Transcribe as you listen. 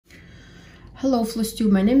Hello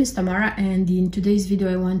Flostube, my name is Tamara, and in today's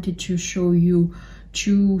video I wanted to show you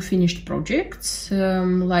two finished projects,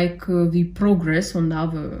 the progress on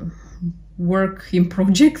our work in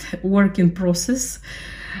process,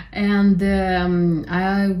 and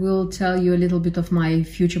I will tell you a little bit of my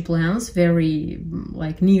future plans, very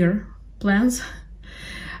near plans,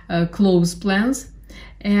 close plans.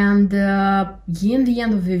 And in the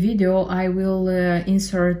end of the video I will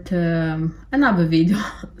insert another video,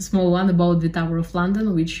 small one, about the Tower of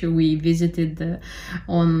London, which we visited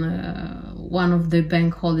on one of the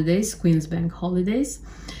bank holidays, Queen's bank holidays.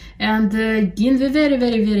 And in the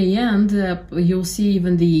very end you'll see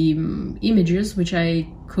even the images which I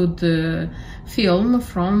could film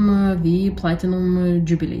from the Platinum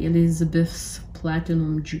Jubilee, Elizabeth's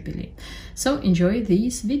Platinum Jubilee. So enjoy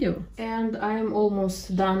this video. And I am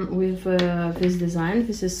almost done with this design.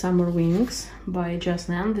 This is Summer Wings by Just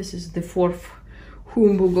Nan. This is the fourth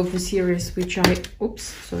humbug of the series, which I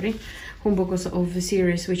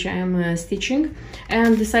am stitching,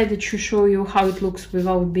 and decided to show you how it looks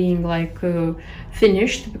without being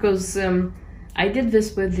finished, because I did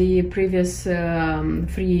this with the previous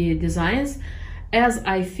three designs, as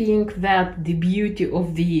I think that the beauty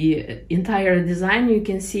of the entire design you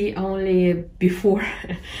can see only before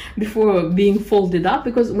being folded up,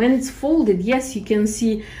 because when it's folded, yes, you can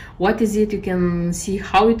see what is it, you can see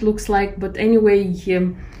how it looks like, but anyway,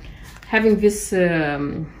 having this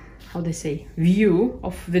how they say, view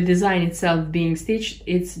of the design itself being stitched,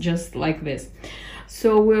 it's just like this.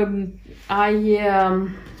 So I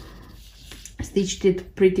stitched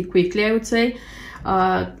it pretty quickly, I would say,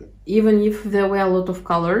 even if there were a lot of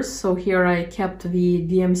colors. So here I kept the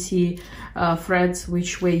DMC threads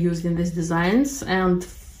which were used in this designs and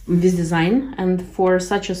this design, and for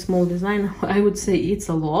such a small design I would say it's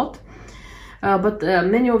a lot, but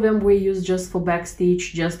many of them we use just for back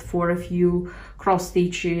stitch, just for a few cross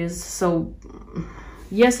stitches. So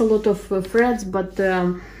yes, a lot of threads, but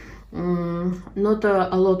not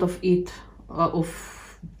a lot of it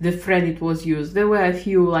of the thread it was used. There were a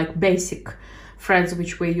few basic threads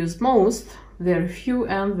which were used most, very few,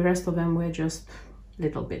 and the rest of them were just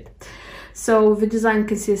little bit. So the design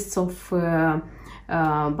consists of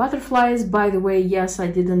butterflies. By the way, yes, I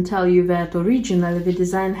didn't tell you that originally the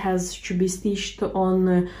design has to be stitched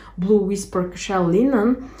on blue whisper shell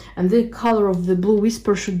linen, and the color of the blue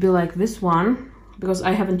whisper should be like this one, because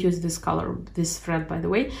I haven't used this color, this thread, by the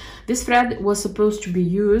way. This thread was supposed to be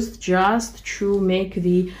used just to make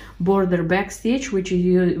the border back stitch, which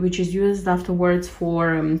is used afterwards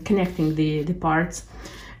for connecting the parts.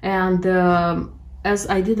 And as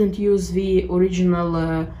I didn't use the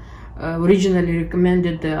originally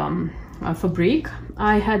recommended fabric,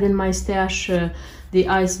 I had in my stash the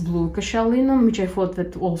ice blue cashel linen, which I thought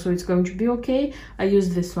that also it's going to be okay. I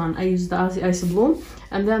used this one. I used the ice blue,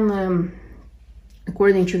 and then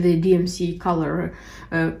according to the DMC color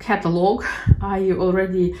catalog, I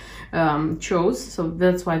already chose, so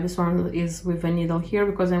that's why this one is with a needle here,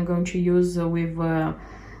 because I'm going to use with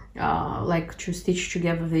to stitch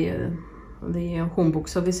together the humbug.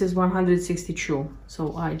 So this is 162,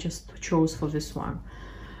 so I just chose for this one.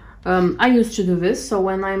 I used to do this, so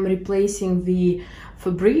when I'm replacing the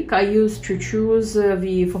fabric, I used to choose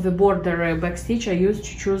for the border back stitch, I used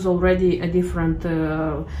to choose already a different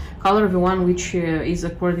color, the one which is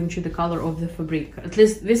according to the color of the fabric. At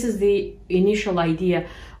least this is the initial idea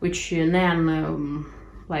which Nan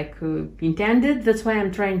intended. That's why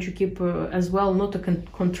I'm trying to keep as well not a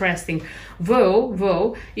contrasting,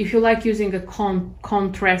 though if you like using a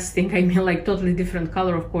contrasting, I mean totally different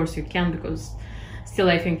color, of course you can, because still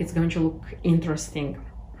I think it's going to look interesting.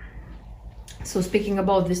 So speaking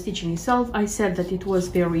about the stitching itself, I said that it was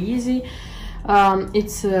very easy.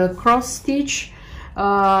 It's a cross stitch.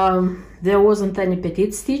 There wasn't any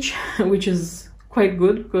petite stitch, which is quite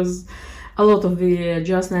good, because a lot of the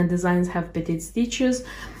Just Nan designs have petite stitches.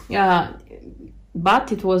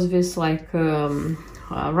 But it was this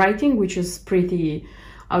writing, which is pretty,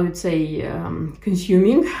 I would say, time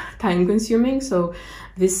consuming. So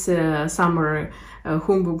this summer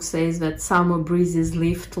humbug says that summer breezes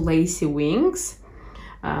lift lacy wings.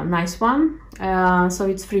 Nice one. So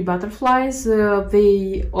it's 3 butterflies. All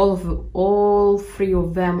 3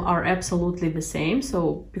 of them are absolutely the same.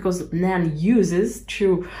 So because Nan uses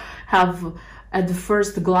to have at the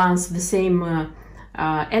first glance the same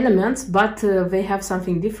elements, but they have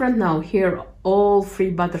something different. Now here all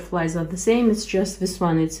 3 butterflies are the same. It's just this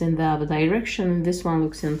one, it's in the other direction, and this one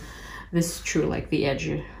looks in this true, the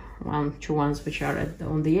edge. Two ones which are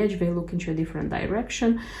on the edge, they look into a different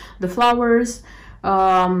direction. The flowers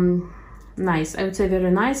nice, I would say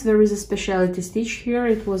very nice. There is a specialty stitch here.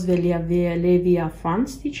 It was the Levia Fun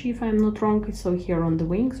stitch, if I'm not wrong. So here on the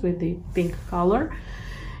wings with the pink color.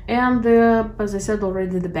 And as I said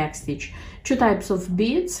already, the back stitch. Two types of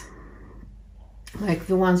beads, like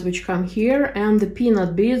the ones which come here, and the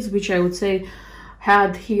peanut beads, which I would say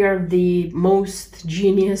had here the most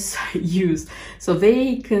genius use. So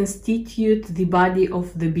they constitute the body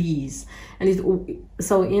of the bees, and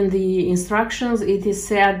so in the instructions it is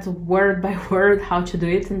said word by word how to do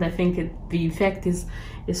it, and I think the effect is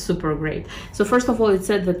super great. So first of all, it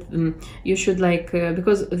said that you should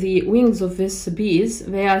because the wings of these bees,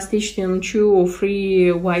 they are stitched in 2 or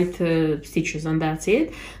 3 white stitches, and that's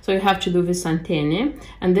it. So you have to do this antennae,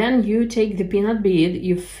 and then you take the peanut bead,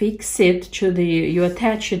 you fix it to you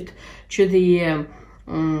attach it to the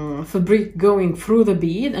fabric going through the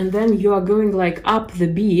bead, and then you are going like up the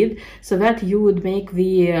bead, so that you would make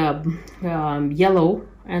the yellow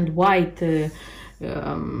and white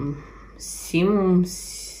seam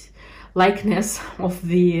likeness of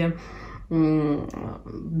the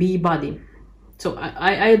bee body. So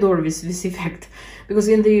I adore this effect, because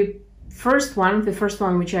in the first one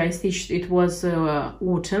which I stitched, it was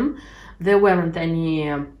autumn. There weren't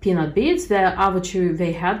any peanut beads. The other two,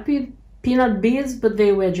 they had peanut beads, but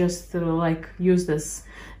they were just like used as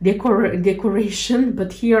decoration.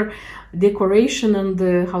 But here, decoration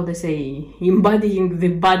and how they say, embodying the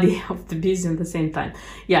body of the bees in the same time.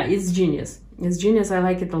 Yeah, it's genius. It's genius. I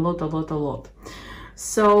like it a lot.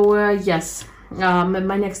 So yes,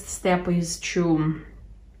 my next step is to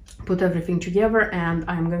put everything together, and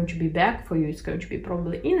I'm going to be back for you. It's going to be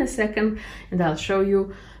probably in a second, and I'll show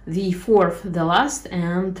you the fourth, the last,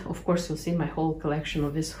 and of course you'll see my whole collection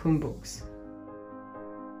of these humbugs.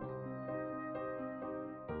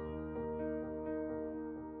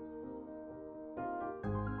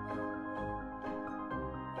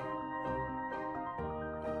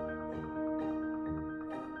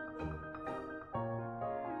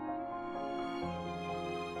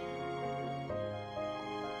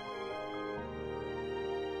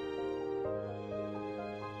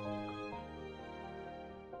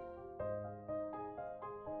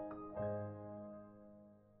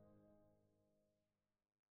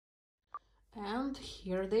 And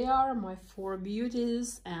here they are, my 4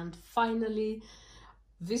 beauties, and finally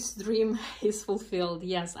this dream is fulfilled.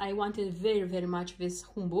 Yes, I wanted very much these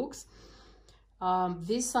humbugs.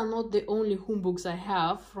 These are not the only humbugs I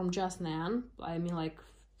have from Just Nan, I mean like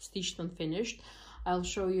stitched and finished. I'll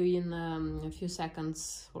show you in a few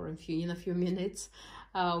seconds or in a few minutes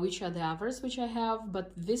which are the others which I have,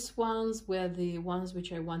 but these ones were the ones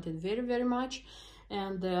which I wanted very much,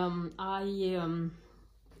 and I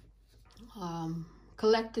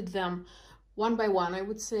collected them one by one, I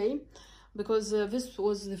would say, because this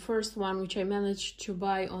was the first one which I managed to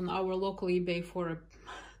buy on our local eBay for a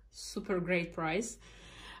super great price.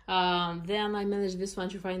 Then I managed this one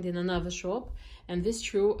to find in another shop, and this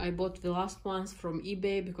two I bought the last ones from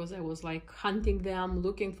eBay because I was like hunting them,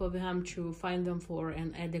 looking for them to find them for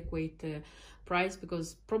an adequate price,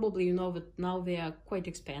 because probably you know that now they are quite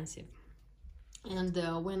expensive. And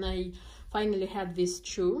when I finally had these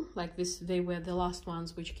two, like this, they were the last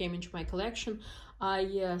ones which came into my collection,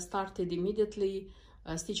 I started immediately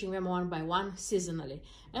stitching them one by one seasonally.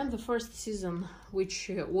 And the first season, which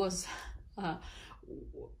was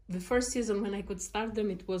the first season when I could start them,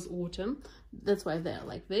 it was autumn. That's why they're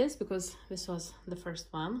like this, because this was the first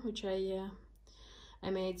one which I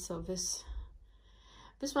made. So this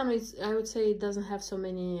one is, I would say, it doesn't have so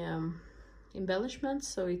many embellishments,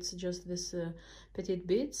 so it's just this petite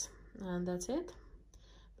beads, and that's it.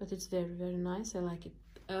 But it's very nice. I like it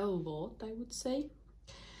a lot, I would say.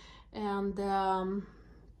 And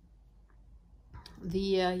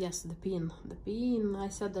yes, the pin, I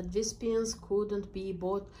said that these pins couldn't be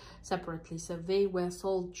bought separately, so they were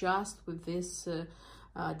sold just with this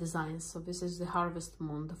design. So this is the harvest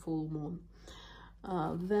moon, the full moon.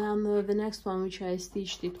 Then the next one which I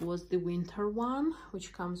stitched, it was the winter one,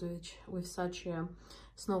 which comes with such a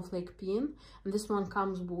snowflake pin, and this one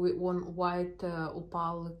comes with one white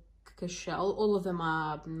opal cashel. All of them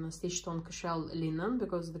are stitched on cashel linen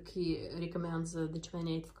because the key recommends the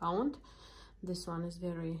 28th count. This one is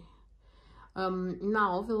very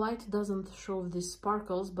now the light doesn't show these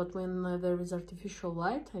sparkles, but when there is artificial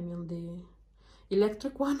light, I mean the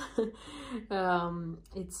electric one,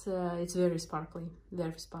 it's very sparkly,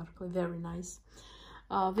 very nice.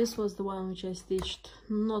 This was the one which I stitched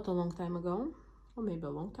not a long time ago, or maybe a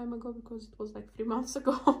long time ago, because it was like 3 months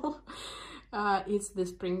ago. It's the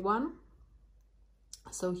spring one.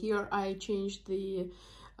 So here I changed the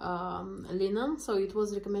linen, so it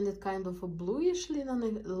was recommended kind of a bluish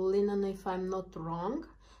linen if I'm not wrong.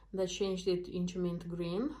 And I changed it into mint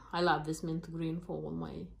green. I love this mint green for all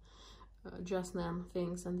my Just Nan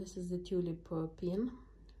things. And this is the tulip pin,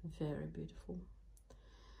 very beautiful.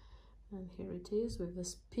 And here it is with the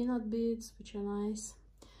peanut beads, which are nice.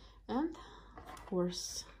 And of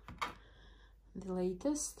course the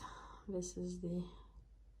latest, this is the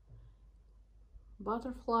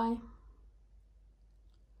butterfly.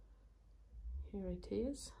 Here it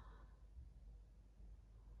is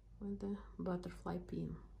with the butterfly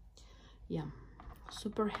pin. Yeah,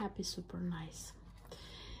 super happy, super nice.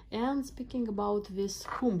 And speaking about these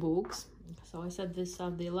humbugs, so I said these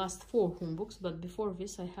are the last 4 humbugs, but before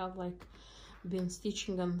this I have like been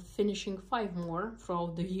stitching and finishing 5 more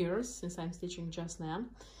throughout the years since I'm stitching Just Nan.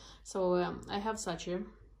 So I have such a,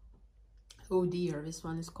 oh dear, this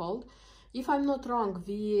one is called. If I'm not wrong,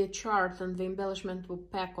 the chart and the embellishment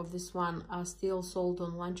pack of this one are still sold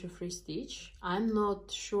on 1 2 3 Stitch. I'm not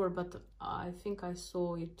sure, but I think I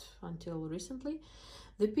saw it until recently.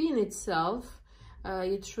 The pin itself,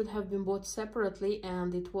 it should have been bought separately,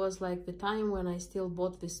 and it was like the time when I still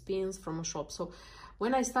bought these pins from a shop. So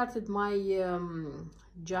when I started my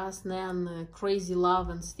Just Nan crazy love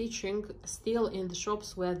and stitching, still in the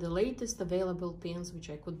shops were the latest available pins, which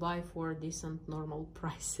I could buy for decent normal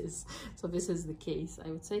prices. So this is the case, I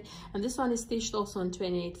would say. And this one is stitched also on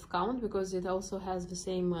 28th count, because it also has the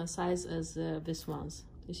same size as this ones.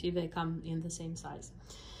 You see, they come in the same size.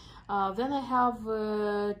 Then I have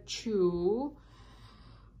 2,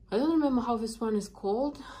 I don't remember how this one is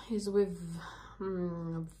called, is with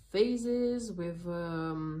vases with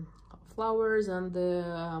flowers and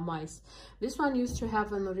mice. This one used to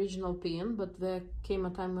have an original pin, but there came a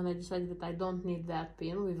time when I decided that I don't need that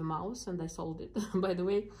pin with a mouse, and I sold it by the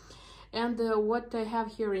way. And what I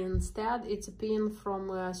have here instead, it's a pin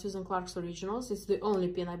from Susan Clark's Originals. It's the only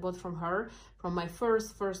pin I bought from her, from my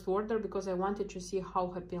first order, because I wanted to see how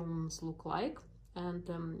her pins look like, and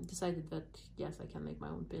decided that yes, I can make my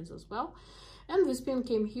own pins as well. And this pin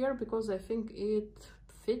came here because I think it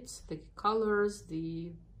fits the colors,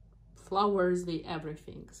 the flowers, the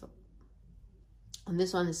everything. So, and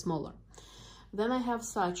this one is smaller. Then I have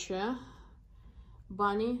such a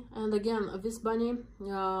bunny, and again this bunny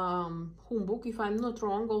humbug, if I'm not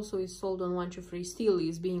wrong, also is sold on 1 2 3, still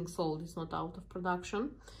is being sold, it's not out of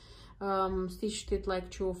production. Stitched it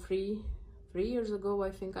like 2 or 3 years ago,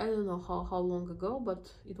 I think. I don't know how long ago,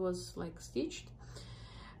 but it was like stitched.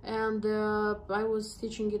 And I was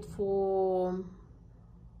stitching it for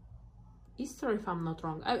Easter, if I'm not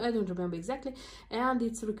wrong. I don't remember exactly. And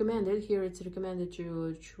it's recommended here, it's recommended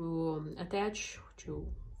to attach, to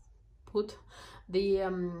put the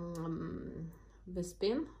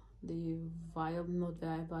pin, the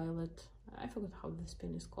violet, I forgot how this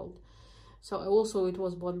pin is called. So also it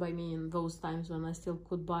was bought by me in those times when I still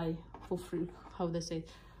could buy for free, how they say,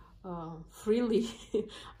 freely.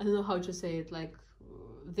 I don't know how to say it, like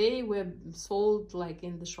they were sold like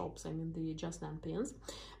in the shops, I mean the Just Nan pins.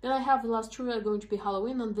 Then I have the last 2 are going to be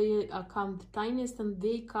Halloween, and they come the tiniest, and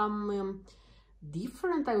they come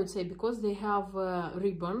different, I would say, because they have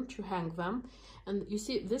ribbon to hang them. And you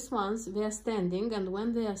see, these ones, they are standing, and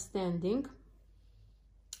when they are standing,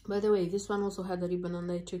 by the way, this one also had a ribbon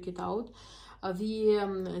and I took it out.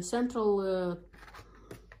 The central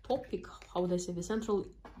topic, how would I say, the central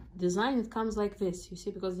design, it comes like this, you see,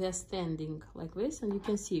 because they are standing like this, and you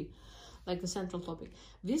can see like the central topic.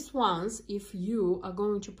 These ones, if you are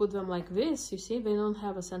going to put them like this, you see, they don't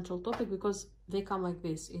have a central topic because they come like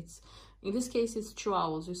this. It's, in this case, it's 2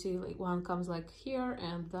 owls, you see, like one comes like here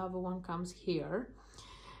and the other one comes here.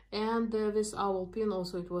 And this owl pin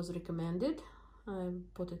also, it was recommended. I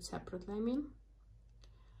put it separately, I mean.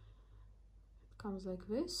 It comes like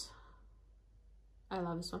this. I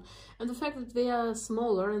love this one. And the fact that they are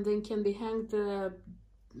smaller and they can be hanged,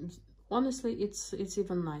 honestly, it's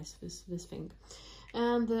even nice, this thing.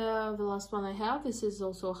 And the last one I have, this is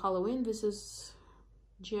also Halloween. This is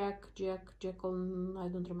Jekyll, I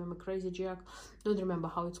don't remember, Crazy Jack, don't remember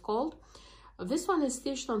how it's called. This one is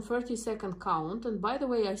stitched on 32nd count, and by the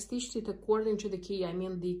way, I stitched it according to the key, I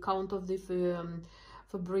mean the count of the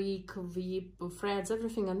fabric, the threads,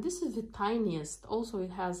 everything. And this is the tiniest. Also,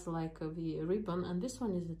 it has like the ribbon, and this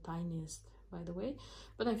one is the tiniest, by the way.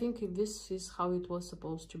 But I think this is how it was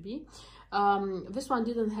supposed to be. This one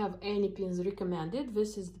didn't have any pins recommended.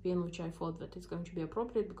 This is the pin which I thought that it's going to be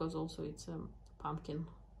appropriate, because also it's a pumpkin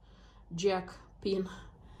jack pin.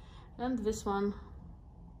 And this one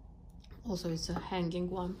also, it's a hanging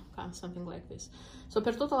one, kind of something like this. So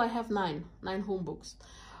per total I have nine humbugs.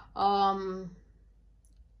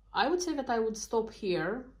 I would say that I would stop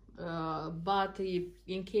here, but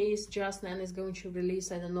in case Just Nan is going to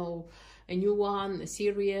release, I don't know, a new one, a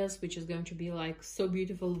series, which is going to be like so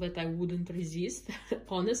beautiful that I wouldn't resist,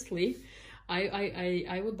 honestly,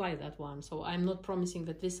 I would buy that one. So I'm not promising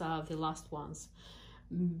that these are the last ones.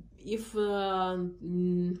 If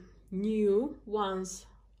new ones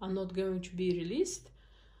are not going to be released,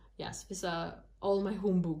 yes, these are all my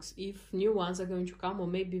humbugs. If new ones are going to come, or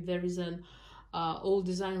maybe there is an old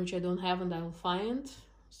design which I don't have and I will find,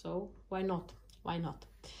 so why not? Why not?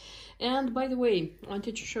 And by the way, I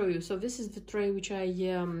wanted to show you, so this is the tray which I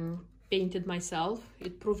painted myself.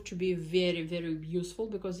 It proved to be very, very useful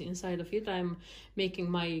because inside of it I'm making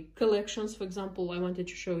my collections. For example, I wanted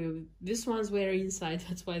to show you, these ones were inside,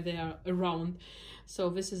 that's why they are around. So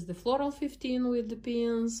this is the floral 15 with the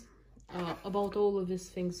pins. About all of these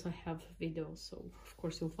things I have videos, so of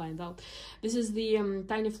course you'll find out. This is the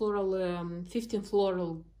tiny floral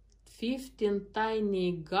 15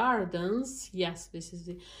 tiny gardens. Yes, this is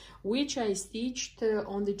the which I stitched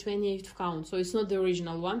on the 28th count. So it's not the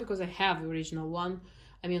original one because I have the original one,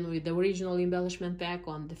 I mean with the original embellishment pack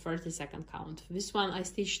on the 32nd count. This one I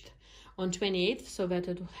stitched on 28th so that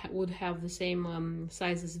it would have the same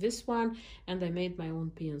size as this one, and I made my own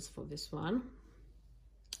pins for this one.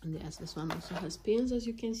 And yes, this one also has pins, as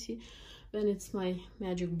you can see. Then it's my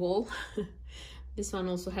magic ball. This one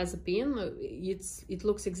also has a pin. It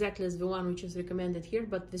looks exactly as the one which is recommended here,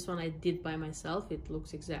 but this one I did by myself. It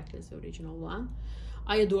looks exactly as the original one.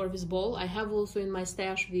 I adore this ball. I have also in my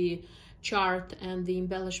stash the chart and the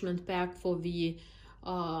embellishment pack for the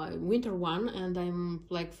winter one, and I'm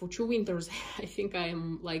like, for 2 winters I think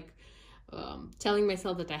I'm like telling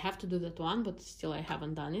myself that I have to do that one, but still I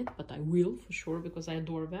haven't done it, but I will for sure because I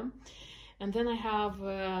adore them. And then I have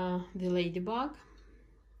the ladybug,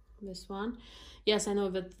 this one. Yes, I know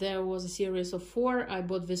that there was a series of 4. I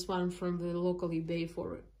bought this one from the local eBay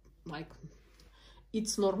for like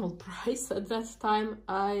its normal price at that time.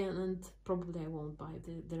 And probably I won't buy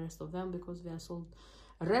the rest of them because they are sold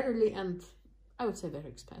rarely and I would say very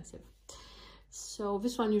expensive. So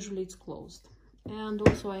this one usually it's closed. And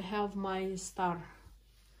also I have my star,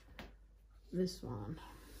 this one.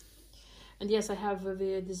 And yes, I have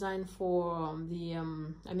the design for the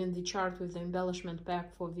I mean the chart with the embellishment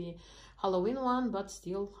pack for the Halloween one, but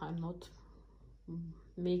still I'm not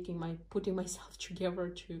putting myself together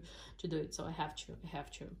to do it. So I have to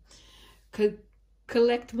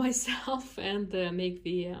collect myself and make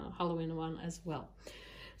the Halloween one as well.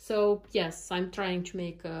 So yes, I'm trying to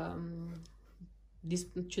make to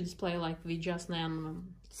display like the Just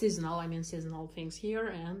Nan seasonal things here,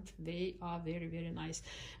 and they are very, very nice.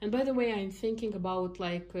 And by the way, I'm thinking about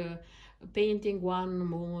like painting one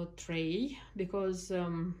more tray because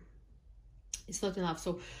it's not enough.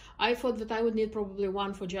 So I thought that I would need probably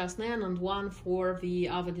one for Just Nan and one for the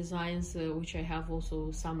other designs, which I have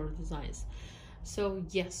also summer designs. So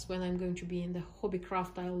yes, when I'm going to be in the hobby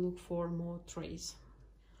craft, I'll look for more trays.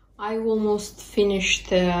 I almost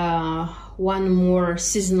finished one more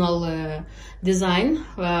seasonal design,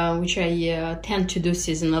 which I tend to do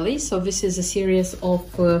seasonally. So this is a series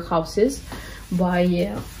of houses by,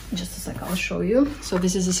 just a sec, I'll show you. So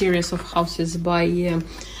this is a series of houses by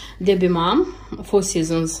Debbie Mumm, 4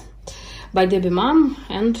 seasons by Debbie Mumm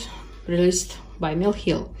and released by Mill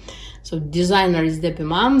Hill. So designer is Debbie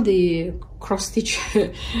Mumm, the cross-stitch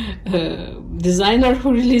designer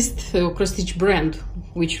who released cross-stitch brand,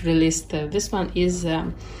 which released this one is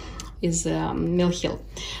Mill Hill.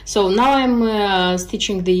 So now I'm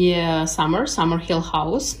stitching the Summerhill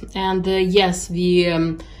house, and yes,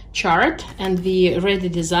 the chart and the ready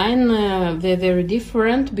design they're very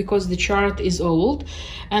different because the chart is old,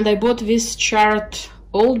 and I bought this chart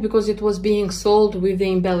old because it was being sold with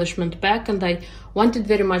the embellishment pack, and I wanted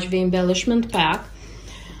very much the embellishment pack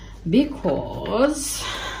because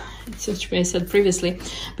which I said previously,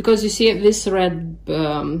 because you see these red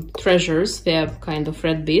treasures, they're kind of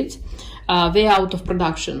red beads, they're out of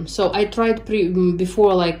production. So I tried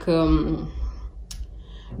before like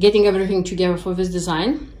getting everything together for this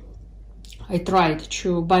design. I tried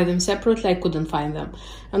to buy them separately, I couldn't find them.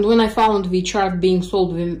 And when I found the chart being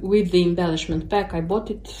sold with the embellishment pack, I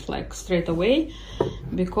bought it like straight away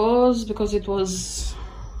because it was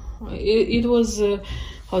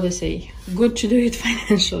how they say, good to do it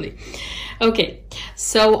financially. Okay,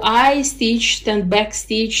 so I stitched and back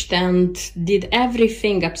stitched and did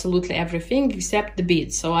everything, absolutely everything except the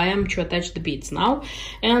beads. So I am to attach the beads now,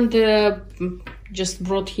 and just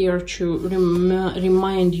brought here to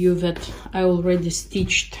remind you that I already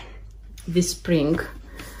stitched this spring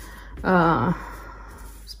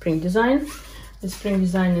design. The spring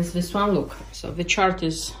design is this one. Look, so the chart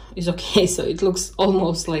is okay. So it looks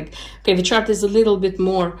almost like, okay, the chart is a little bit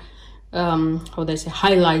more, how do I say,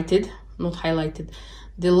 highlighted, not highlighted.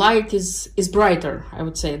 The light is brighter, I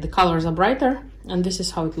would say. The colors are brighter, and this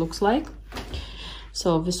is how it looks like.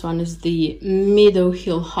 So this one is the Meadow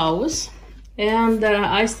Hill house, and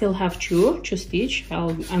I still have two stitch.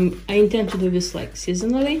 I intend to do this like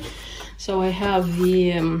seasonally. So I have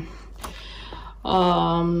the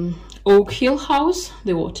Oak Hill house,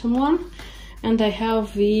 the autumn one, and I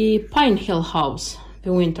have the Pine Hill house,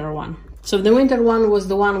 the winter one. So the winter one was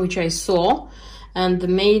the one which I saw and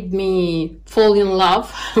made me fall in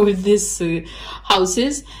love with these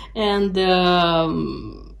houses. And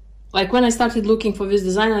like when I started looking for this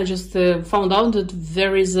design, I just found out that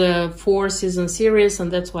there is a 4-season series,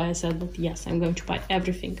 and that's why I said that yes, I'm going to buy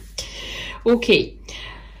everything. Okay,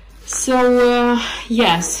 so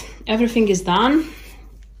yes, everything is done.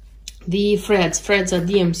 The threads are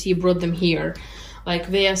DMC, brought them here. Like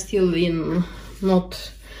they are still in,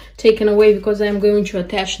 not taken away, because I'm going to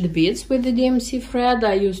attach the beads with the DMC thread.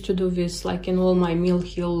 I used to do this like in all my Mill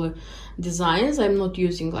Hill designs. I'm not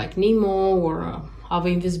using like Nemo or other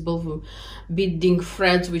invisible beading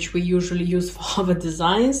threads which we usually use for other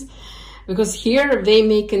designs, because here they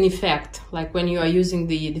make an effect like when you are using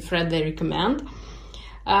the thread they recommend.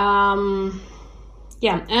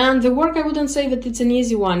 Yeah, and the work, I wouldn't say that it's an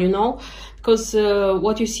easy one, you know, because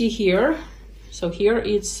what you see here, so here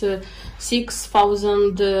it's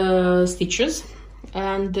 6,000 stitches,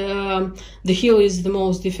 and the heel is the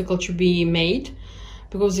most difficult to be made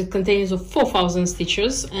because it contains of 4,000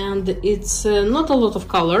 stitches, and it's not a lot of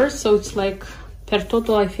colors, so it's like per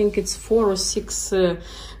total I think it's 4 or 6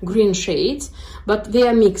 green shades, but they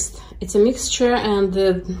are mixed. It's a mixture, and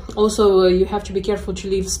also you have to be careful to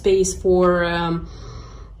leave space for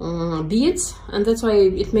beads, and that's why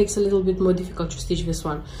it makes a little bit more difficult to stitch this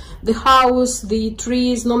one. The house, the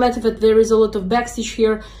trees, no matter that there is a lot of backstitch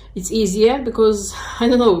here, it's easier because, I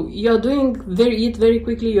don't know, you are doing it very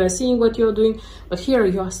quickly, you are seeing what you are doing, but here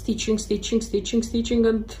you are stitching,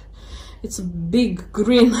 and it's a big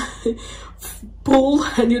green pool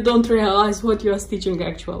and you don't realize what you are stitching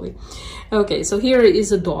actually. Okay, so here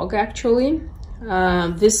is a dog actually.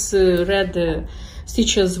 This red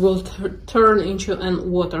stitches will turn into a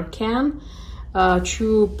water can,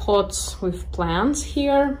 2 pots with plants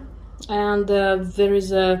here, and there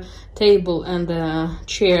is a table and a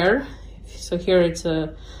chair. So here it's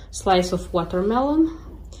a slice of watermelon.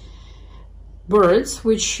 Birds,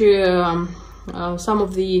 which some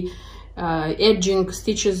of the edging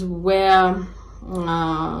stitches were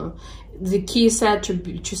the key said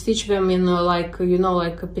to stitch them in like, you know,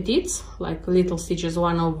 like petites, like little stitches,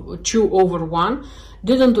 2 over 1.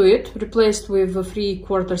 Didn't do it, replaced with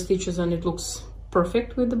 3/4 stitches, and it looks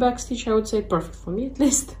perfect with the back stitch, I would say, perfect for me at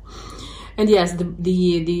least. And yes,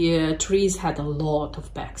 the trees had a lot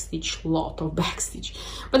of backstitch,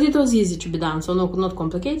 but it was easy to be done, so not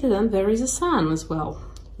complicated. And there is a sun as well,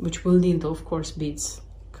 which will need, of course, beads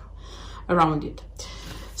around it.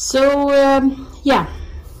 So yeah,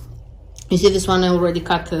 you see this one I already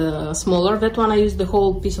cut smaller. That one I used the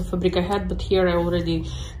whole piece of fabric I had, but here I already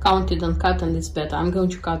counted and cut, and it's better. I'm going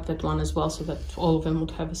to cut that one as well, so that all of them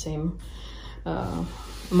would have the same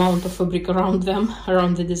amount of fabric around them,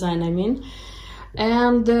 around the design I mean.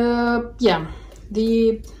 And yeah,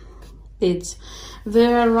 the beads,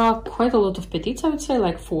 there are quite a lot of petites, I would say,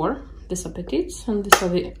 like 4. These are petites, and these are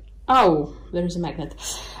the, oh, there is a magnet.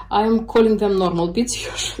 I'm calling them normal beads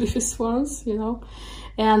usually, these ones, you know.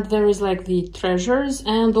 And there is like the treasures,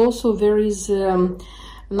 and also there is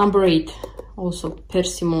number 8, also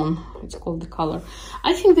persimmon, it's called the color.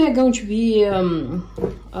 I think they are going to be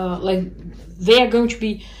like, they are going to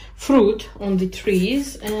be fruit on the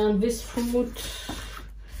trees, and this fruit,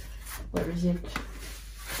 where is it?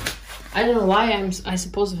 I don't know why, I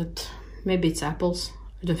suppose that maybe it's apples.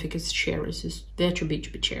 I don't think it's cherries. There should be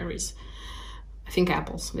cherries. I think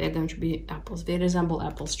apples. They are going to be apples. They resemble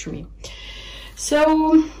apples to me.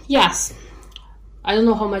 So yes, I don't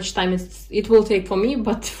know how much time it will take for me,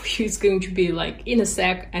 but for you it's going to be like in a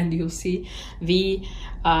sec, and you'll see the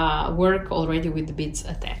work already with the beads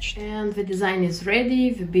attached. And the design is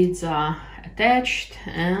ready, the beads are attached,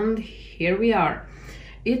 and here we are.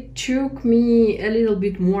 It took me a little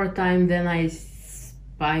bit more time than I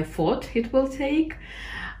thought it will take,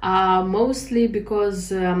 mostly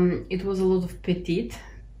because it was a lot of petite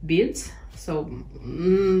beads. So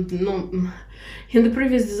no, in the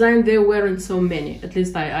previous design there weren't so many, at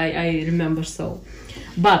least I remember so.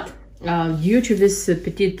 But due to this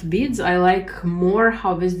petite beads, I like more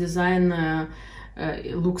how this design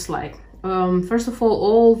looks like. First of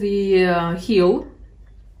all the heel,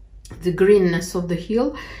 the greenness of the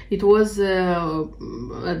heel, it was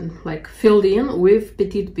like filled in with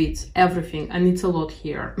petite beads, everything, and it's a lot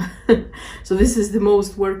here. So this is the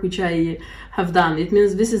most work which I have done. It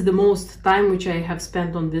means this is the most time which I have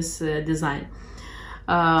spent on this design.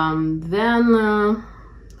 Then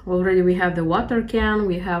already we have the water can,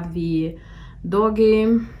 we have the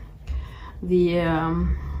doggy, the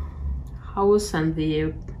house, and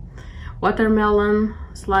the watermelon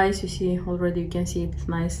slice. You see already, you can see it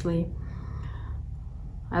nicely.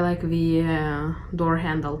 I like the door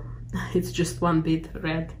handle. It's just one bit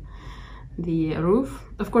red. The roof,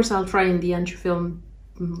 of course, I'll try in the end to film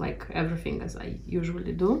like everything as I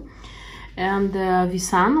usually do. And the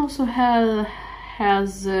sun also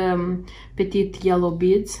has petite yellow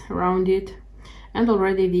beads around it. And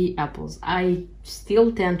already the apples, I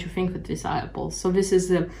still tend to think that these are apples. So this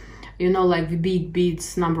is you know, like the big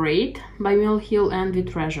beads number 8 by Mill Hill and the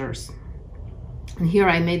treasures. And here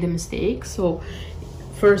I made a mistake. So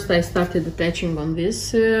first I started attaching on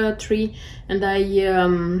this tree, and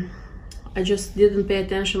I just didn't pay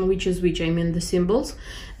attention which is which, I mean the symbols,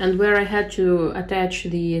 and where I had to attach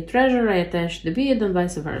the treasure I attached the bead, and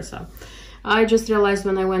vice versa. I just realized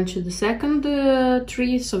when I went to the second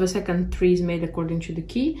tree, so the second tree is made according to the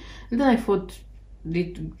key, and then I thought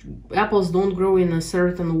the apples don't grow in a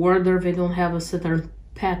certain order, they don't have a certain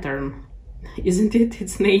pattern, isn't it?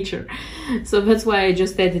 It's nature. So that's why I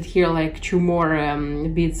just added here like 2 more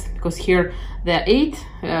beads, because here there are 8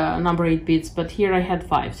 number 8 beads, but here I had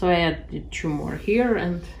 5, so I added 2 more here,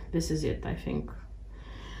 and this is it. I think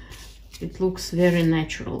it looks very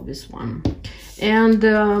natural, this one. And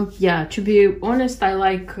yeah, to be honest, I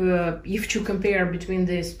like if you compare between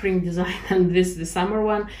the spring design and the summer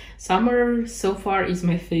one, summer so far is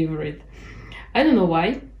my favorite. I don't know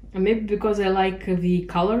why. Maybe because I like the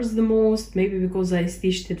colors the most, maybe because I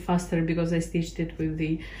stitched it faster, because I stitched it with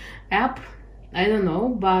the app, I don't know,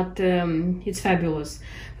 but it's fabulous.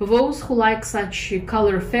 For those who like such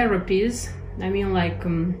color therapies, I mean like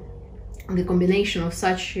the combination of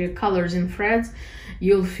such colors in threads,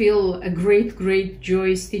 you'll feel a great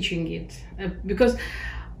joy stitching it. Because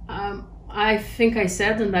I think I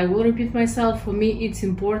said, and I will repeat myself, for me it's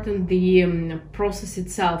important the process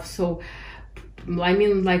itself. So I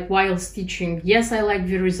mean, like while stitching, yes, I like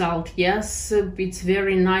the result. Yes, it's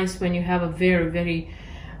very nice when you have a very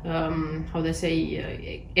how they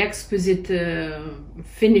say, exquisite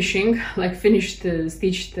finishing, like finished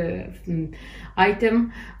stitched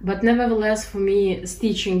item. But nevertheless, for me,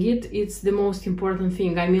 stitching it's the most important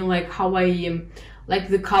thing. I mean, like how I like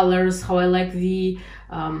the colors, how I like the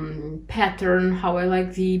pattern, how I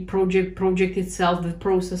like the project itself, the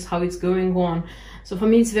process, how it's going on. So for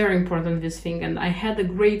me it's very important, this thing, and I had a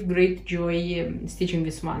great joy stitching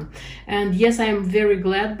this one. And yes, I am very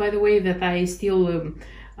glad, by the way, that I still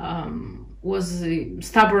was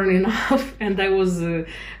stubborn enough and I was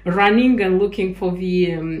running and looking for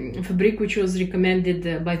the fabric which was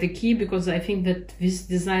recommended by the key, because I think that this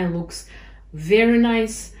design looks very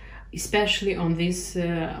nice, especially on this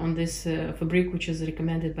fabric which is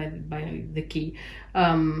recommended by the key.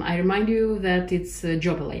 I remind you that it's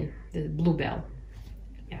Jobelin, the Bluebell.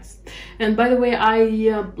 Yes. And by the way,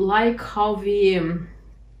 I like how the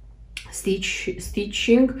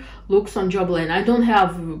stitching looks on Jobelin.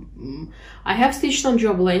 I have stitched on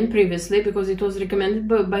Jobelin previously because it was recommended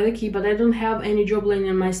by the key, but I don't have any Jobelin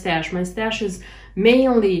in my stash. My stash is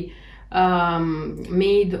mainly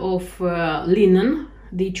made of linen,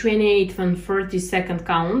 the 28th and 32nd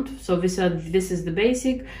count. So this is the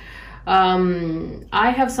basic.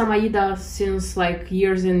 I have some Aida since like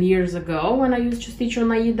years and years ago, when I used to stitch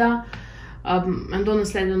on Aida, and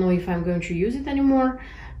honestly I don't know if I'm going to use it anymore.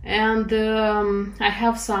 And I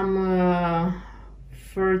have some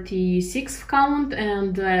 36th count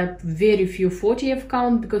and very few 40th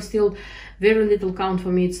count, because still very little count for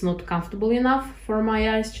me, it's not comfortable enough for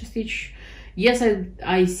my eyes to stitch. Yes,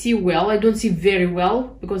 I see well, I don't see very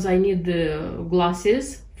well because I need the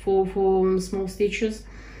glasses for small stitches,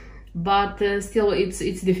 but still it's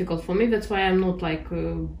difficult for me. That's why I'm not like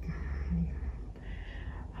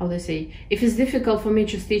how they say, if it's difficult for me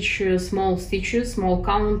to stitch small stitches, small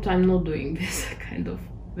count, I'm not doing this kind of.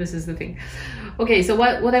 This is the thing. Okay, so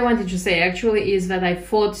what I wanted to say actually is that I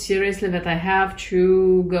thought seriously that I have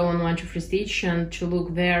to go on 1 2 3 Stitch and to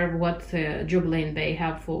look there what Jobelin they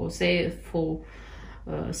have for sale.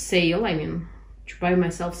 I mean, to buy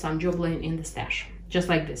myself some Jobelin in the stash, just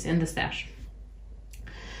like this, in the stash.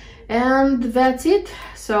 And that's it.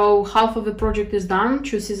 So half of the project is done,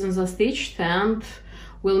 2 seasons are stitched, and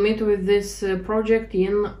we'll meet with this project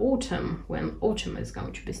in autumn, when autumn is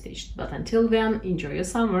going to be stitched. But until then, enjoy your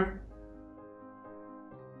summer!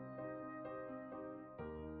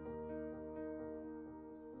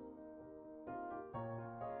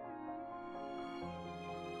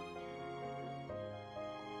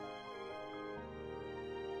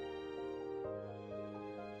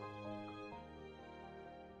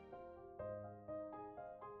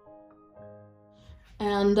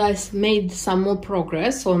 And I made some more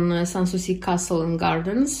progress on Sanssouci Castle and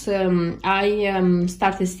Gardens. I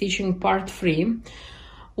started stitching part 3.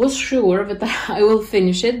 Was sure that I will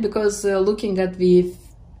finish it, because looking at the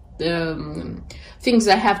things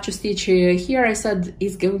I have to stitch here, I said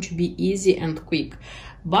it's going to be easy and quick.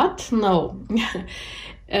 But no.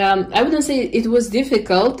 I wouldn't say it was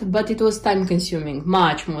difficult, but it was time-consuming,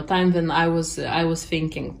 much more time than I was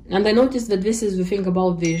thinking. And I noticed that this is the thing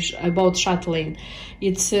about about chatelaine.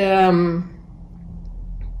 It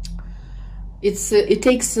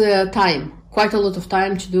takes time, quite a lot of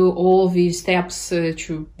time, to do all these steps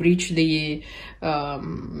to reach the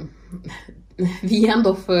end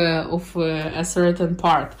of a certain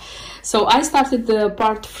part. So I started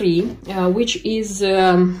part 3, which is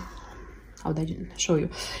how did I show you?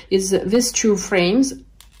 Is these 2 frames,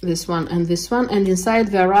 this one, and inside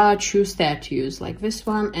there are 2 statues, like this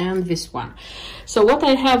one and this one. So what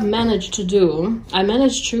I have managed to do, I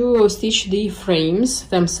managed to stitch the frames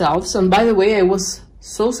themselves. And by the way, I was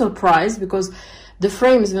so surprised, because the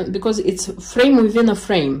frames, because it's frame within a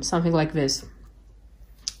frame, something like this.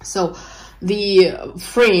 So the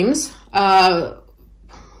frames,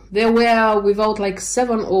 they were without like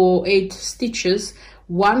 7 or 8 stitches,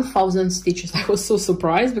 1000 stitches. I was so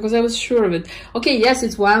surprised, because I was sure of it. Okay, yes,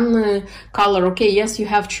 it's one color. Okay, yes, you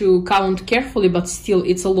have to count carefully, but still,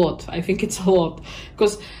 it's a lot. I think it's a lot,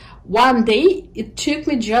 because one day it took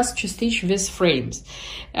me just to stitch these frames.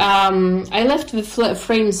 I left the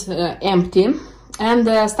frames empty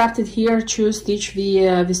and started here to stitch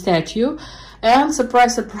the statue. And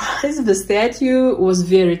surprise, surprise, the statue was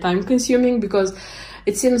very time consuming, because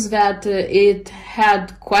it seems that it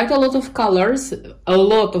had quite a lot of colors, a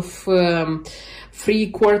lot of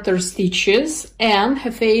 3/4 stitches, and her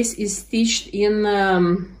face is stitched in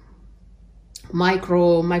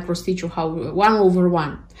micro stitch, or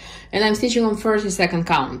 1/1, and I'm stitching on 32nd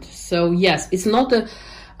count. So yes, it's not a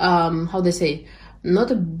how they say, not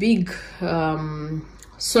a big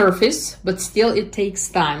surface, but still it takes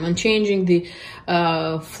time, and changing the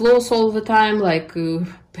flows all the time, like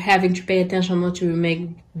having to pay attention not to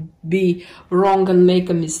be wrong and make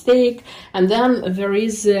a mistake. And then there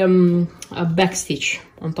is a back stitch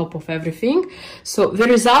on top of everything. So the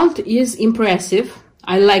result is impressive.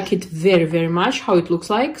 I like it very, very much, how it looks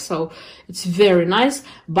like. So it's very nice,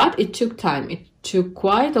 but it took time. It took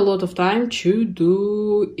quite a lot of time to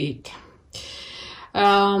do it.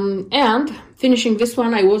 And finishing this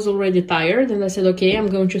one, I was already tired, and I said, okay, I'm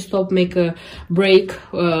going to stop, make a break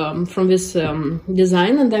from this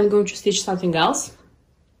design, and I'm going to stitch something else.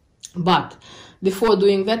 But before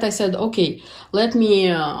doing that, I said, okay, let me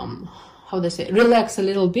how they say, relax a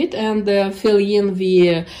little bit and fill in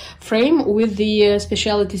the frame with the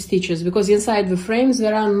specialty stitches, because inside the frames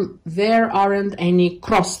there aren't any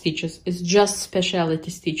cross stitches, it's just specialty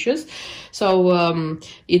stitches. So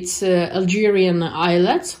it's Algerian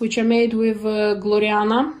eyelets, which are made with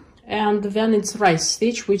Gloriana, and then it's rice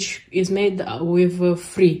stitch, which is made with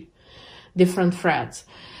 3 different threads.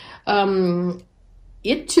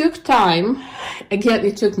 It took time, again,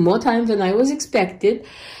 it took more time than I was expected,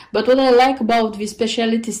 but what I like about the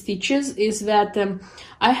specialty stitches is that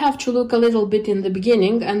I have to look a little bit in the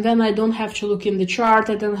beginning, and then I don't have to look in the chart,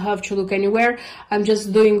 I don't have to look anywhere, I'm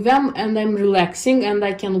just doing them and I'm relaxing, and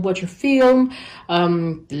I can watch a film,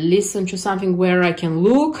 listen to something where I can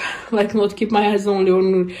look, like not keep my eyes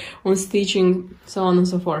only on stitching, so on and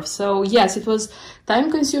so forth. So yes, it was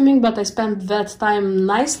time consuming, but I spent that time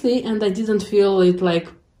nicely and I didn't feel it like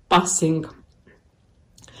passing.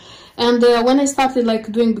 And when I started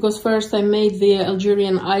like doing, because first I made the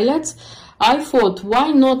Algerian eyelets, I thought,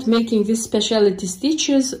 why not making these specialty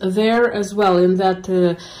stitches there as well in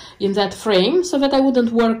that frame, so that I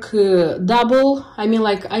wouldn't work double. I mean,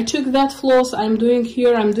 like, I took that floss, I'm doing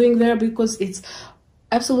here, I'm doing there, because it's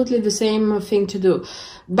absolutely the same thing to do.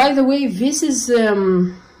 By the way, this is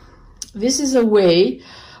a way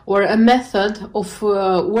or a method of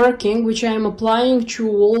working which I am applying to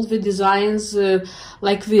all the designs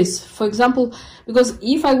like this. For example, because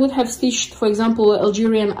if I would have stitched, for example,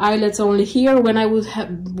 Algerian eyelets only here, when I would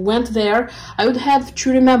have went there, I would have to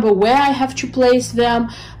remember where I have to place them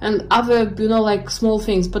and other, you know, like small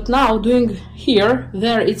things. But now doing here,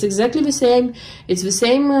 there, it's exactly the same. It's the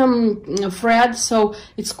same thread, so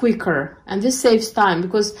it's quicker, and this saves time,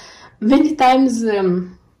 because many times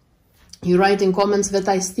you write in comments that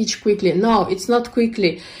I stitch quickly. No, it's not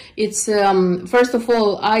quickly. It's first of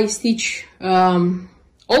all, I stitch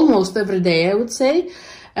almost every day, I would say,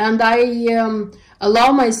 and I allow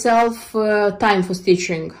myself time for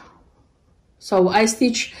stitching. So I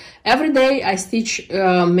stitch every day. I stitch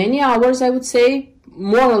many hours, I would say,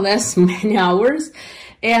 more or less many hours.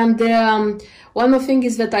 And one more thing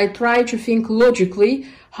is that I try to think logically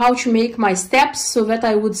how to make my steps so that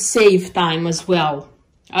I would save time as well.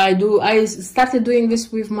 I started doing this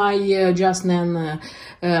with my Just Nan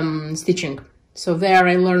stitching. So there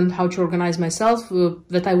I learned how to organize myself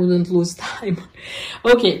that I wouldn't lose time.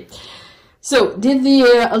 Okay, so did the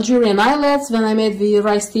Algerian eyelets, then I made the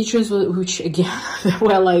rice stitches, which again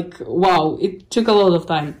were like, wow, it took a lot of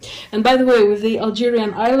time. And by the way, with the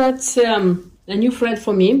Algerian eyelets, a new thread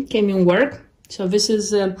for me came in work. So this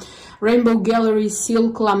is Rainbow Gallery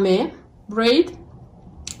Silk Lame braid.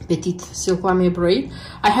 Petite silk lame braid.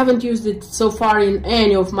 I haven't used it so far in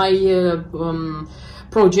any of my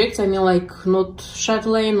projects. I mean, like, not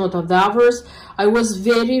Chatelaine, not others. I was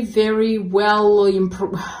very well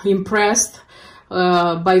impressed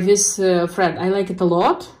by this thread. I like it a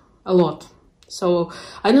lot. So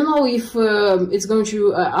I don't know if it's going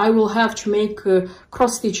to, I will have to make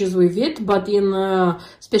cross stitches with it, but in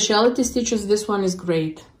specialty stitches, this one is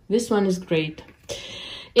great. This one is great.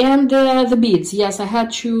 And the beads, yes, I had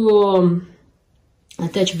to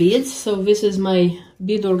attach beads. So this is my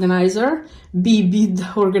bead organizer, bead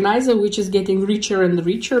organizer, which is getting richer and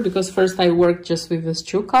richer, because first I worked just with these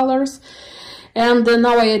two colors, and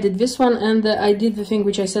now I added this one, and I did the thing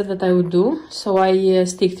which I said that I would do. So I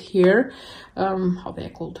sticked here, how they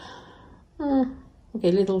are called?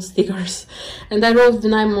 Okay, little stickers, and I wrote the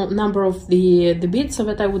number of the beads so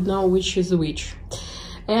that I would know which is which.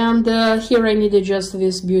 And here I needed just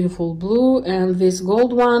this beautiful blue and this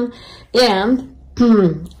gold one, and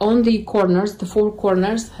on the corners, the four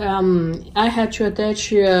corners, I had to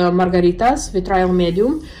attach margaritas, the trial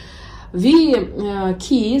medium. The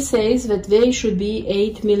key says that they should be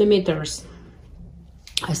 8 millimeters.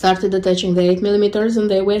 I started attaching the 8 millimeters and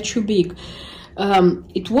they were too big.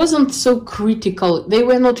 It wasn't so critical. They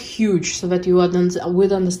were not huge, so that you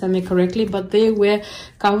would understand me correctly, but they were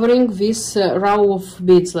covering this row of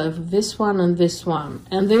beads, like this one and this one,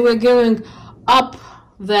 and they were going up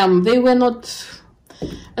them. They were not,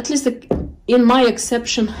 at least in my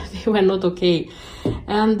exception, they were not okay.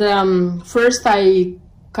 And first I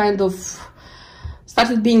kind of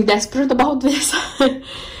started being desperate about this.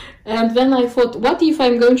 And then I thought, what if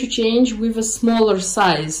I'm going to change with a smaller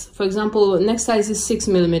size? For example, next size is 6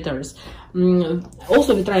 millimeters.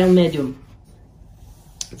 Also the trial medium.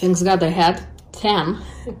 Thanks God I had 10.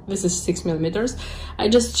 This is 6 millimeters. I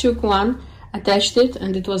just took one, attached it,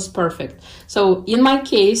 and it was perfect. So in my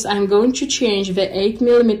case, I'm going to change the 8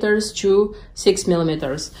 millimeters to 6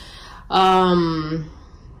 millimeters. I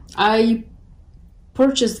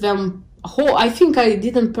purchased them. I think I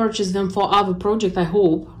didn't purchase them for other project, I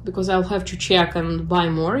hope, because I'll have to check and buy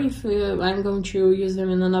more if I'm going to use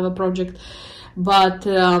them in another project. But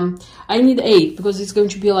I need 8, because it's going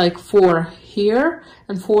to be like 4 here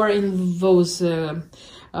and 4 in those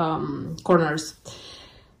corners.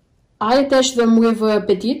 I attached them with a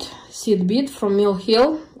petite seed bead from Mill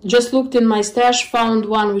Hill. Just looked in my stash, found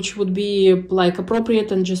one which would be like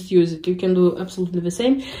appropriate, and just use it. You can do absolutely the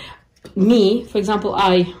same. Me, for example,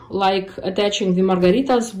 I like attaching the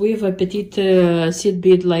margaritas with a petite seed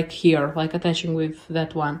bead, like here, like attaching with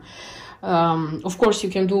that one. Of course, you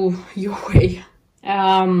can do your way.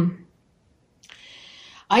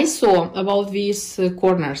 I saw about these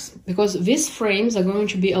corners, because these frames are going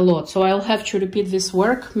to be a lot, so I'll have to repeat this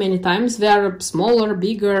work many times. They are smaller,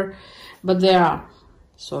 bigger, but they are.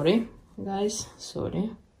 Sorry, guys, sorry.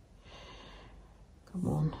 Come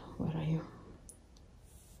on, where are you?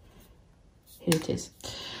 Here it is.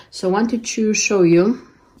 So I wanted to show you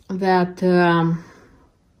that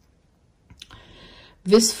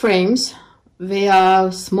these frames, they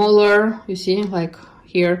are smaller, you see, like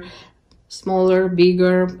here, smaller,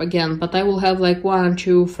 bigger, again, but I will have like 1,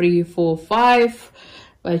 2, 3, 4, 5,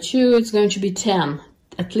 by 2, it's going to be 10,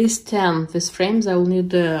 at least 10, these frames I will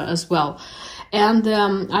need as well. And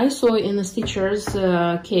I saw in a stitcher's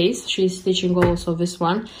case, she's stitching also this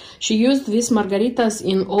one, she used these margaritas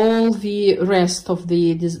in all the rest of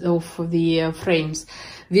the frames.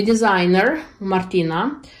 The designer,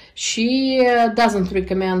 Martina, she doesn't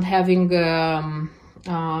recommend having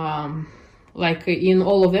like in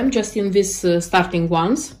all of them, just in these starting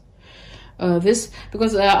ones.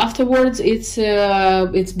 Because afterwards it's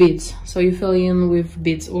beads, so you fill in with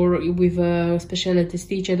beads or with a specialty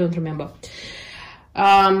stitch, I don't remember.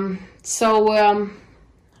 I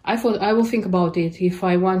thought I will think about it if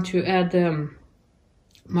I want to add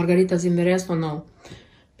margaritas in the rest or no,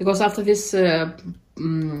 because after this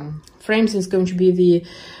frames is going to be the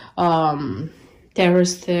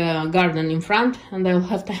terraced garden in front, and I'll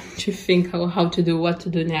have time to think what to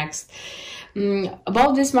do next.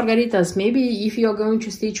 About these margaritas, maybe if you're going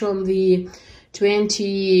to stitch on the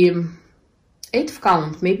 28th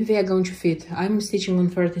count, maybe they are going to fit. I'm stitching on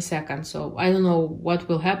 32nd, so I don't know what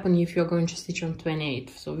will happen if you're going to stitch on 28th.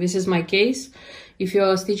 So this is my case. If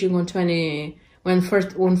you're stitching on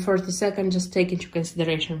 32nd, just take into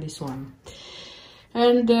consideration this one.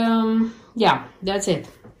 And yeah, that's it.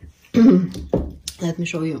 Let me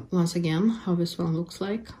show you once again how this one looks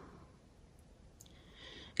like.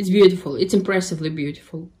 It's beautiful. It's impressively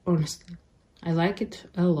beautiful, honestly. I like it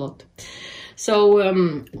a lot. So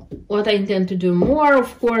what I intend to do more,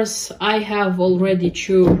 of course, I have already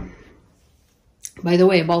to... By the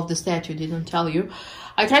way, about the statue, didn't tell you.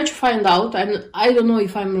 I tried to find out, and I don't know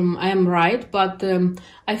if I am right, but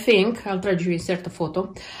I think, I'll try to insert a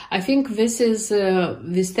photo. I think this is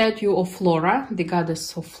the statue of Flora, the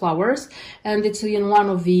goddess of flowers, and it's in one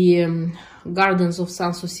of the gardens of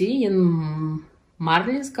Sanssouci, in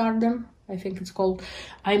Marley's garden, I think it's called.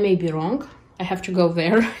 I may be wrong. I have to go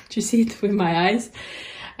there to see it with my eyes.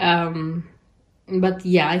 But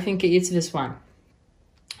yeah, I think it's this one.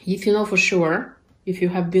 If you know for sure, if you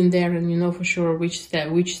have been there and you know for sure which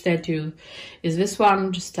statue is this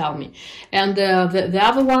one, just tell me. And the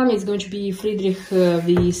other one is going to be Friedrich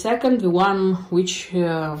II, the one which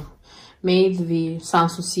made the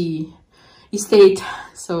Sanssouci estate.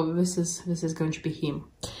 So this is going to be him.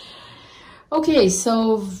 Okay,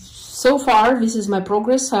 so far this is my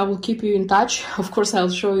progress. I will keep you in touch. Of course, I'll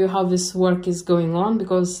show you how this work is going on,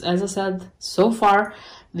 because as I said, so far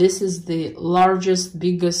this is the largest,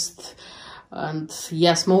 biggest, and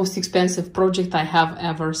yes, most expensive project I have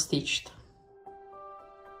ever stitched.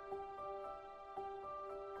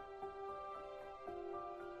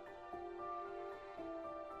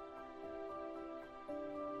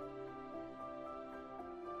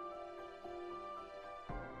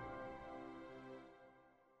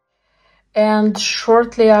 And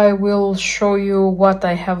shortly I will show you what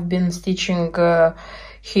I have been stitching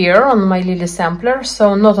here on my Lily sampler.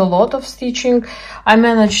 So not a lot of stitching. I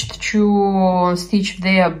managed to stitch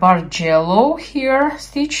the Bargello here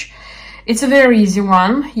stitch. It's a very easy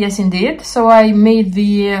one, yes indeed. So I made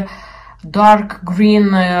the dark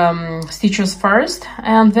green stitches first,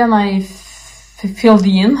 and then I filled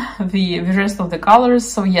in the rest of the colors.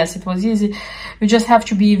 So yes, it was easy. You just have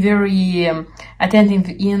to be very attentive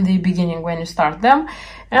in the beginning when you start them.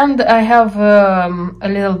 And I have a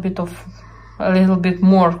little bit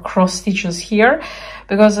more cross stitches here,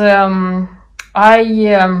 because I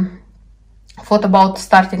thought about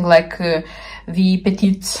starting like the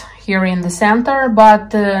petites here in the center,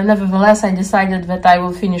 but nevertheless I decided that I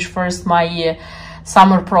will finish first my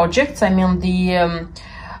summer projects. I mean the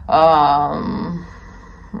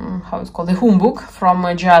how it's called, the humbug from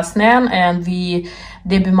Just Nan and the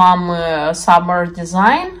Debbie Mumm summer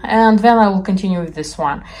design, and then I will continue with this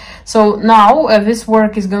one. So now this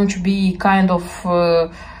work is going to be kind of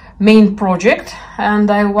main project, and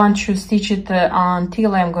I want to stitch it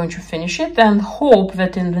until I'm going to finish it, and hope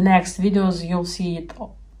that in the next videos you'll see it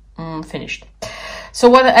finished. So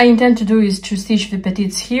what I intend to do is to stitch the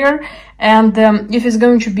petites here, and if it's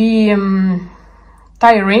going to be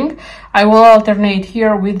tiring, I will alternate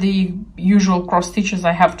here with the usual cross stitches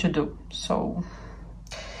I have to do. So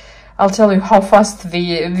I'll tell you how fast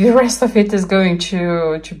the rest of it is going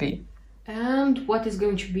to be. And what is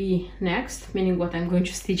going to be next, meaning what I'm going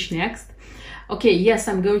to stitch next. Okay, yes,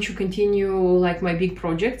 I'm going to continue like my big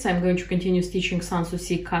projects. I'm going to continue stitching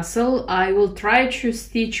Sanssouci Castle. I will try to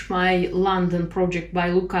stitch my London project by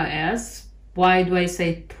Luca S. Why do I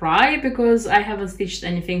say try? Because I haven't stitched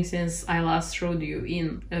anything since I last showed you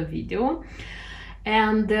in a video.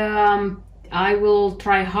 And I will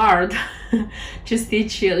try hard to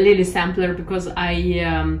stitch Lily sampler, because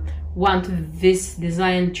I want this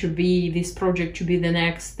design to be, this project to be the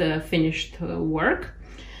next finished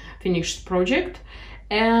project.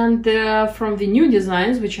 And from the new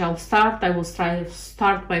designs which I will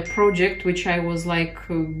start my project, which I was like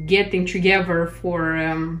getting together for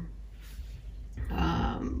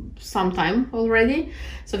some time already.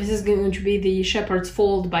 So this is going to be the Shepherd's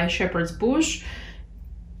Fold by Shepherd's Bush.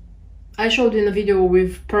 I showed in a video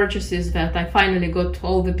with purchases that I finally got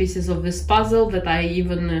all the pieces of this puzzle, that I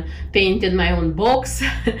even painted my own box,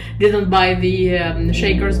 didn't buy the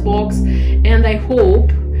shaker's box, and I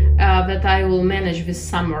hope that I will manage this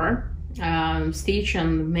summer stitch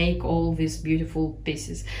and make all these beautiful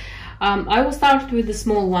pieces. I will start with the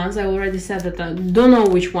small ones. I already said that I don't know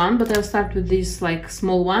which one, but I'll start with these like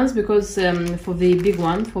small ones, because for the big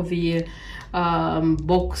one, for the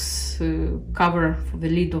box cover, for the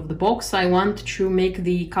lid of the box, I want to make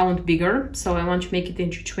the count bigger. So I want to make it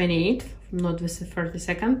into 28, not this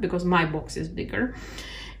 32nd, because my box is bigger.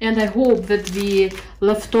 And I hope that the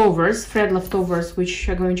leftovers, thread leftovers, which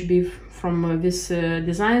are going to be from these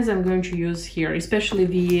designs, I'm going to use here, especially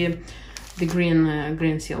the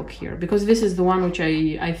green silk here, because this is the one which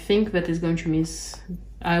I think that is going to miss,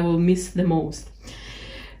 I will miss the most.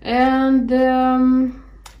 And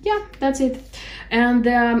yeah, that's it. And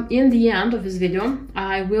in the end of this video,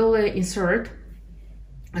 I will insert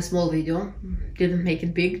a small video, didn't make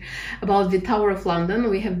it big, about the Tower of London.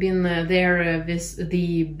 We have been there with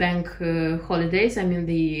the bank holidays, I mean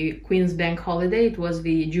the Queen's Bank holiday. It was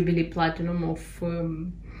the Jubilee Platinum of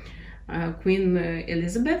Queen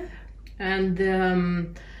Elizabeth.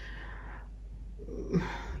 And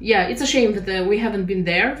yeah, it's a shame that we haven't been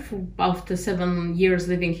there after 7 years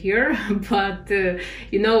living here, but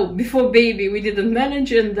you know, before baby we didn't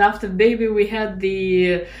manage, and after baby we had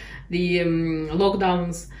the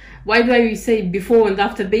lockdowns. Why do I say before and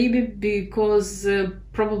after baby? Because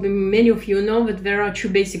probably many of you know that there are two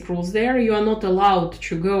basic rules there. You are not allowed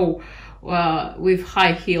to go with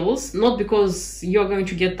high heels, not because you're going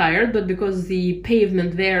to get tired, but because the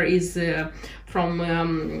pavement there is from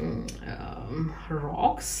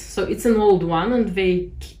rocks. So it's an old one, and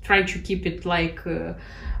they try to keep it like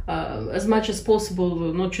as much as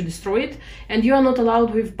possible not to destroy it. And you are not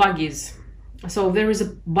allowed with buggies. So there is a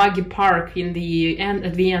buggy park in the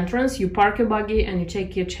at the entrance. You park a buggy and you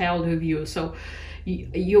take your child with you. So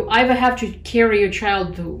you either have to carry your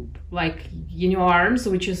child like in your arms,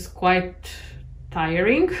 which is quite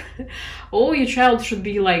tiring, or your child should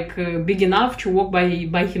be like big enough to walk by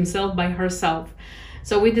himself, by herself.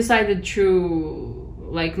 So we decided to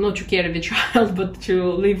like not to carry the child, but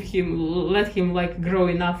to leave him, let him like grow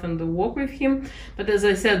enough and walk with him. But as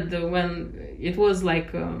I said, when it was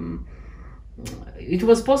like it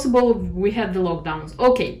was possible, we had the lockdowns.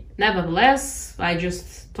 Okay, nevertheless, I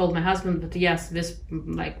just told my husband that yes, this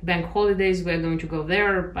like bank holidays, we're going to go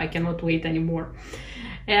there. I cannot wait anymore.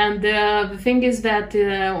 And the thing is that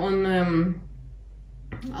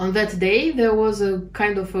on that day there was a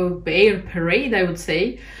kind of a air parade, I would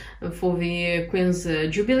say, for the Queen's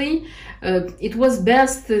Jubilee. It was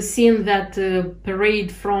best seen that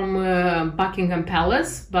parade from Buckingham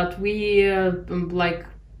Palace, but we like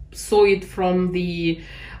saw it from the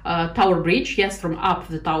Tower Bridge. Yes, from up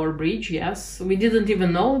the Tower Bridge. Yes, we didn't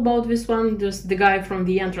even know about this one. Just the guy from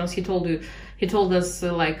the entrance, he told us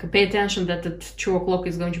like pay attention that at 2 o'clock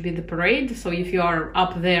is going to be the parade, so if you are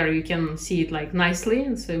up there you can see it like nicely.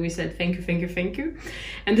 And so we said thank you, thank you, thank you.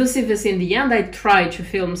 And you'll see this in the end. I tried to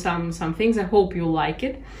film some things. I hope you like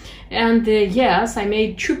it. And yes, I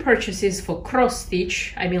made 2 purchases for cross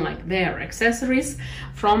stitch, I mean like their accessories,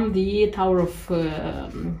 from the Tower of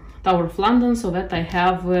London, so that I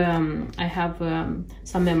have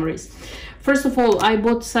some memories. First of all, I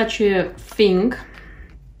bought such a thing.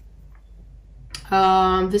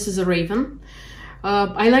 This is a raven.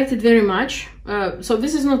 I liked it very much. So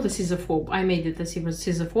this is not a scissor fob. I made it a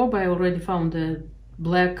scissor fob. I already found a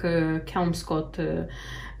black Kelmscott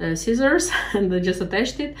scissors and I just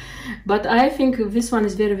attached it. But I think this one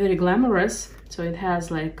is very, very glamorous. So it has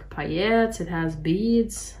like paillettes, it has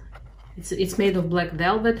beads. It's made of black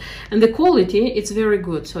velvet, and the quality, it's very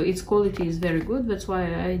good. So its quality is very good. That's why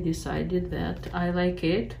I decided that I like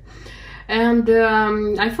it. And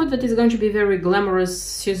I thought that it's going to be very glamorous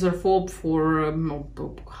scissor fob for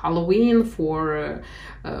Halloween, for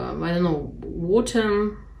I don't know,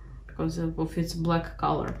 autumn, because of its black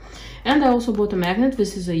color. And I also bought a magnet.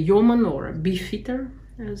 This is a yeoman or a beefeater,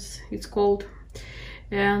 as it's called.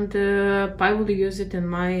 And I will use it in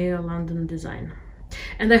my London design.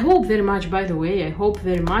 And I hope very much, by the way, I hope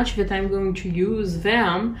very much that I'm going to use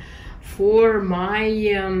them for my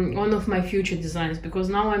one of my future designs, because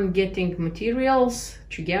now I'm getting materials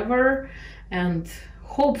together and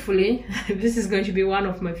hopefully this is going to be one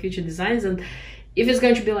of my future designs. And if it's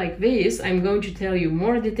going to be like this, I'm going to tell you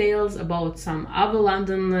more details about some other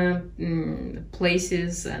London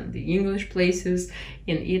places and the English places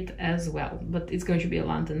in it as well. But it's going to be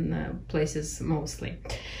London places mostly.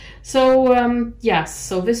 So yes,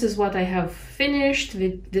 so this is what I have finished.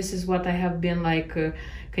 This is what I have been like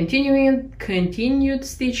continued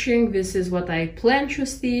stitching. This is what I plan to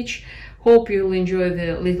stitch. Hope you'll enjoy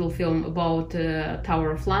the little film about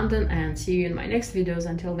Tower of London, and see you in my next videos.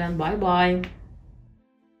 Until then, bye bye.